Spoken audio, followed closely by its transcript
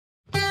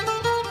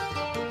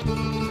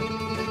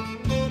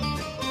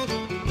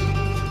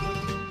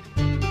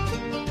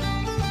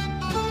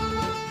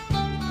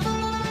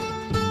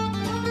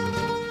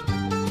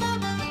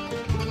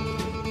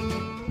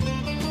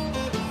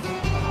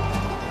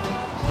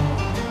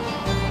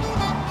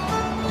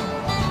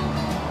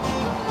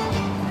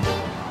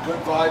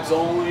Tribes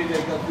only.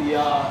 They got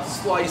the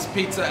Slice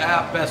Pizza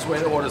app. Best way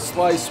to order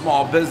slice.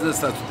 Small business.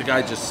 That's what the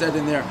guy just said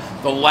in there.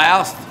 The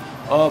last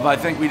of, I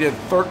think we did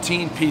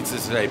 13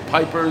 pizzas today.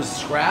 Piper's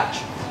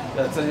Scratch.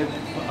 That's a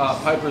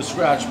Piper's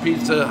Scratch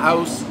Pizza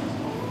House.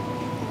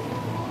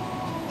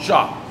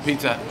 Shop.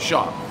 Pizza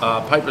Shop.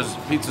 Piper's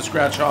Pizza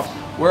Scratch Shop.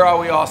 Where are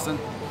we, Austin?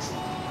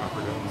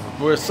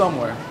 We're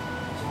somewhere.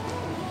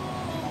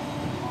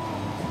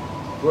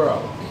 Where are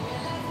we?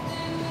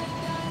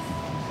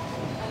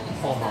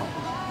 Palm Harbor.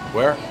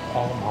 Where?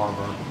 Palm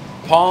Harbor.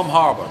 Palm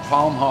Harbor.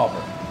 Palm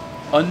Harbor.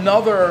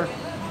 Another,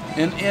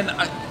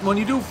 when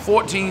you do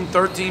 14,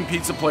 13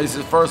 pizza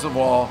places, first of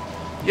all,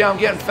 yeah, I'm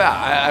getting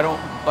fat. I don't,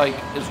 like,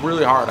 it's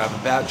really hard. I have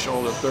a bad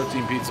shoulder,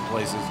 13 pizza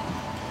places.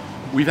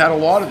 We've had a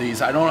lot of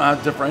these. I don't know how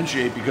to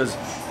differentiate because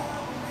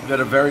we've had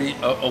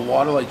a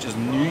lot of like just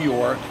New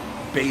York,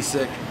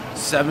 basic,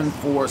 7.4,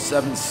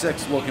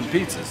 7.6 looking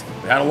pizzas.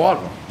 We had a lot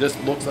of them. This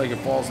looks like it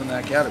falls in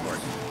that category.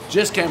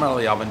 Just came out of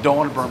the oven. Don't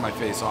want to burn my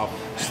face off.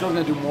 Still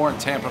gonna do more in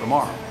Tampa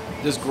tomorrow.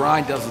 This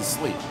grind doesn't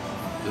sleep.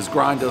 This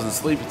grind doesn't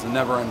sleep. It's a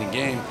never-ending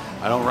game.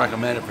 I don't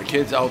recommend it for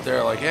kids out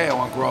there like, hey, I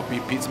want to grow up and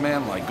be pizza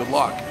man. Like, good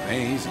luck. It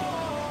ain't easy.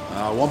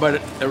 One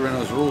bite, everyone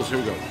knows the rules. Here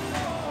we go.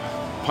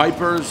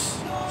 Piper's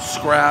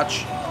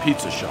Scratch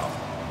Pizza Shop.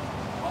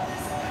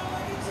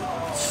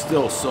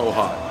 Still so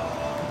hot.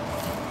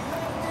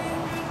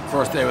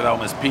 First day without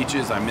Miss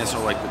Peaches. I miss her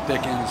like the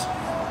Dickens.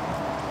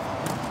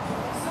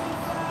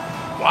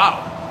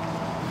 Wow.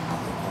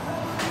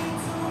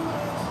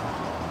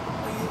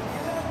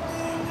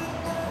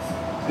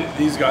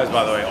 These guys,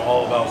 by the way,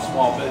 all about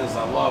small business.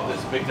 I love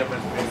this. Big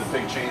difference between the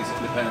big chains and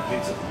independent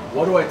pizza.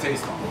 What do I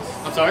taste on this?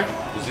 I'm sorry?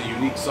 There's a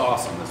unique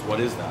sauce on this. What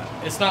is that?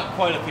 It's not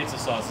quite a pizza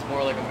sauce. It's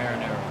more like a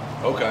marinara.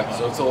 Okay,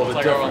 so it's a little bit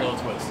like different. Our own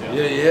little twist, yeah.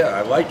 Yeah,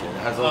 I like it.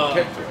 It has a little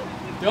kick to it.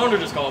 The owner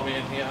just called me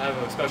and I have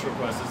a special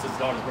request. It's his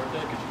daughter's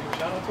birthday. Could you give a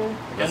shout out to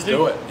her? Let's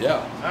do it, yeah.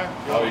 All right.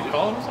 You want me to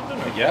call him or something?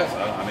 Or? Yes,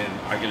 I mean,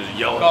 I can just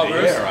yell Call at the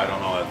Bruce. air. I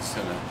don't know. It's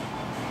gonna...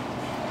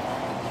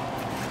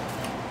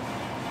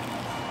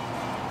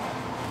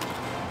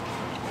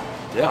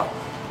 Yeah,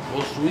 a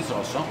little sweet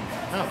sauce, something.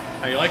 Oh,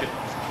 how you like it?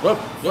 Good,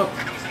 good.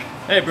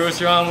 Hey, Bruce,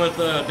 you're on with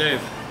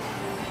Dave.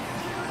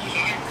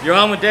 You're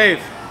on with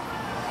Dave.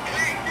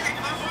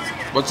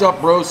 What's up,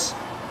 Bruce?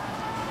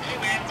 Hey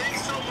man,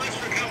 thanks so much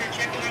for coming and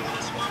checking out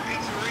this one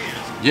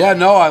pizzeria. Yeah,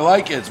 no, I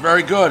like it. It's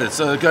very good. It's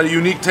got a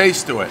unique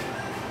taste to it.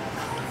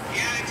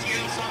 Yeah, it's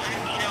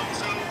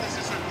so this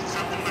is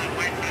something my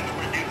wife and I've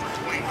been doing for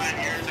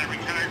 25 years. I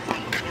retired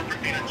from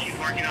corporate being a chief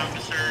marketing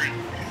officer and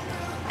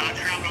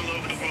traveled all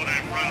over the world. I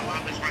brought a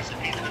lot of these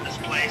recipes into this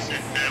place and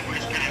we're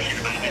just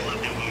passionate about it. We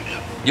love doing what we do.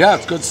 Yeah,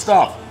 it's good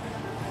stuff.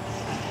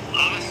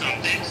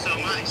 Awesome, thanks so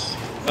much.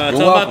 Tell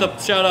him about the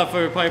shout out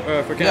for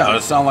Kenzie. Yeah,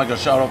 it sounds like a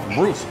shout out from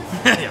Bruce.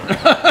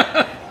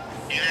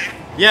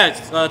 Yeah,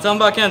 tell him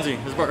about Kenzie,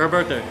 her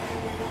birthday.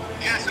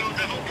 Yeah, so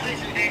the whole place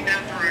is named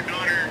after our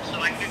daughter. So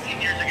like 15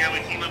 years ago, we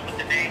came up with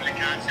the name and the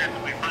concept,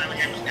 and we finally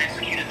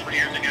executed 3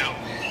 years ago.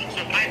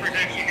 So Piper's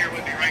actually here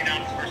with me right now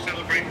because we're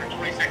celebrating her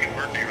 22nd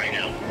birthday right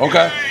now.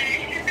 Okay. Hi.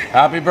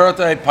 Happy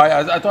birthday,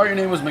 I thought your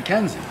name was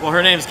Mackenzie. Well,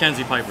 her name's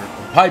Kenzie Piper.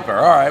 Piper,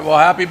 all right. Well,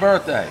 happy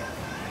birthday.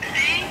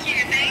 Thank you,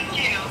 thank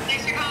you.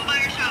 Thanks for coming by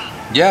our shop.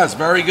 Yes,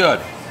 very good.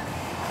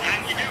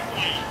 How'd you do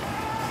for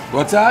you?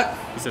 What's that?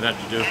 He said, how'd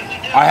you do?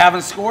 How'd you do? I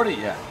haven't scored it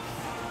yet.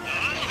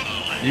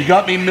 Oh, You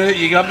got me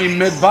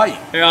mid bite.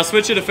 Here, I'll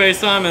switch you to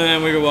FaceTime and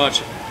then we can watch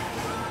it.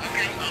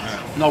 okay,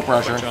 awesome. No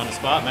pressure. Put you on the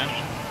spot, man.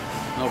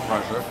 No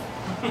pressure.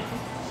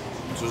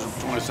 This was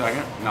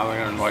 22nd. Now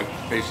they're gonna like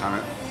FaceTime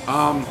it.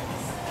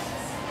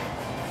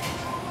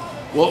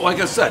 Well, like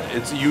I said,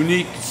 it's a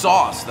unique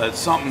sauce. That's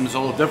something's a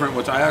little different,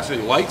 which I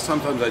actually like.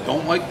 Sometimes I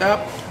don't like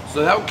that.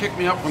 So that would kick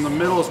me up from the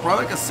middle. It's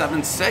probably like a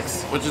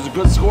 7.6, which is a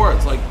good score.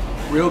 It's like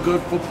real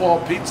good football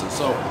pizza.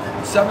 So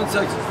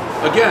 7.6.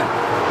 Again,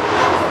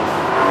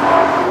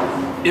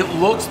 it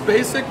looks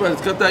basic, but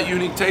it's got that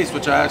unique taste,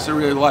 which I actually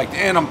really liked.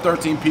 And I'm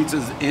 13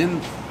 pizzas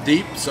in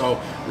deep, so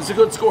it's a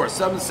good score.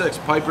 7.6.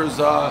 Piper's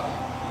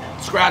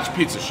Scratch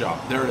Pizza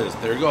Shop. There it is.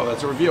 There you go.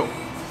 That's a review.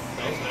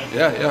 Thanks,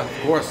 man. Yeah,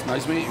 of course.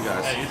 Nice meeting you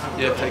guys.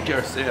 Yeah, Take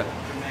care. See ya.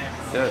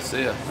 Yeah,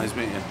 see ya. Nice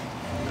meeting you.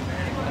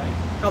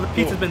 How the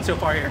pizza's been so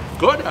far here?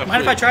 Good.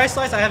 Mind if I try a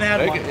slice? I haven't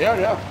had one.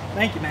 Yeah.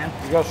 Thank you, man.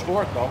 You got to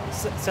score it though.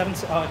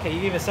 Okay,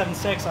 you gave it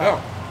 7.6.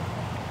 Yeah.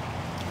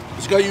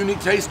 It's got a unique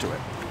taste to it.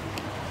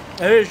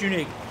 It is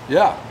unique.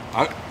 Yeah.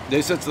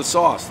 They said it's the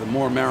sauce, the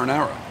more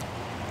marinara.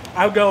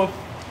 I would go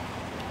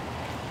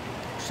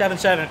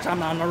 7.7 because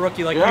I'm a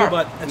rookie like you,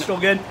 but it's still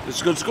good.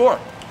 It's a good score.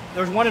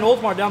 There's one in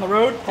Oldsmar down the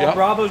road called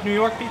Bravo's New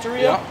York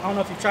Pizzeria. Yeah. I don't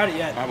know if you've tried it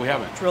yet. We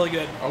haven't. It's really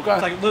good. Okay.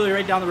 It's like literally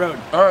right down the road.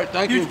 All right,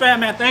 thank you. Huge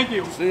fan, man. Thank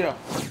you. See ya.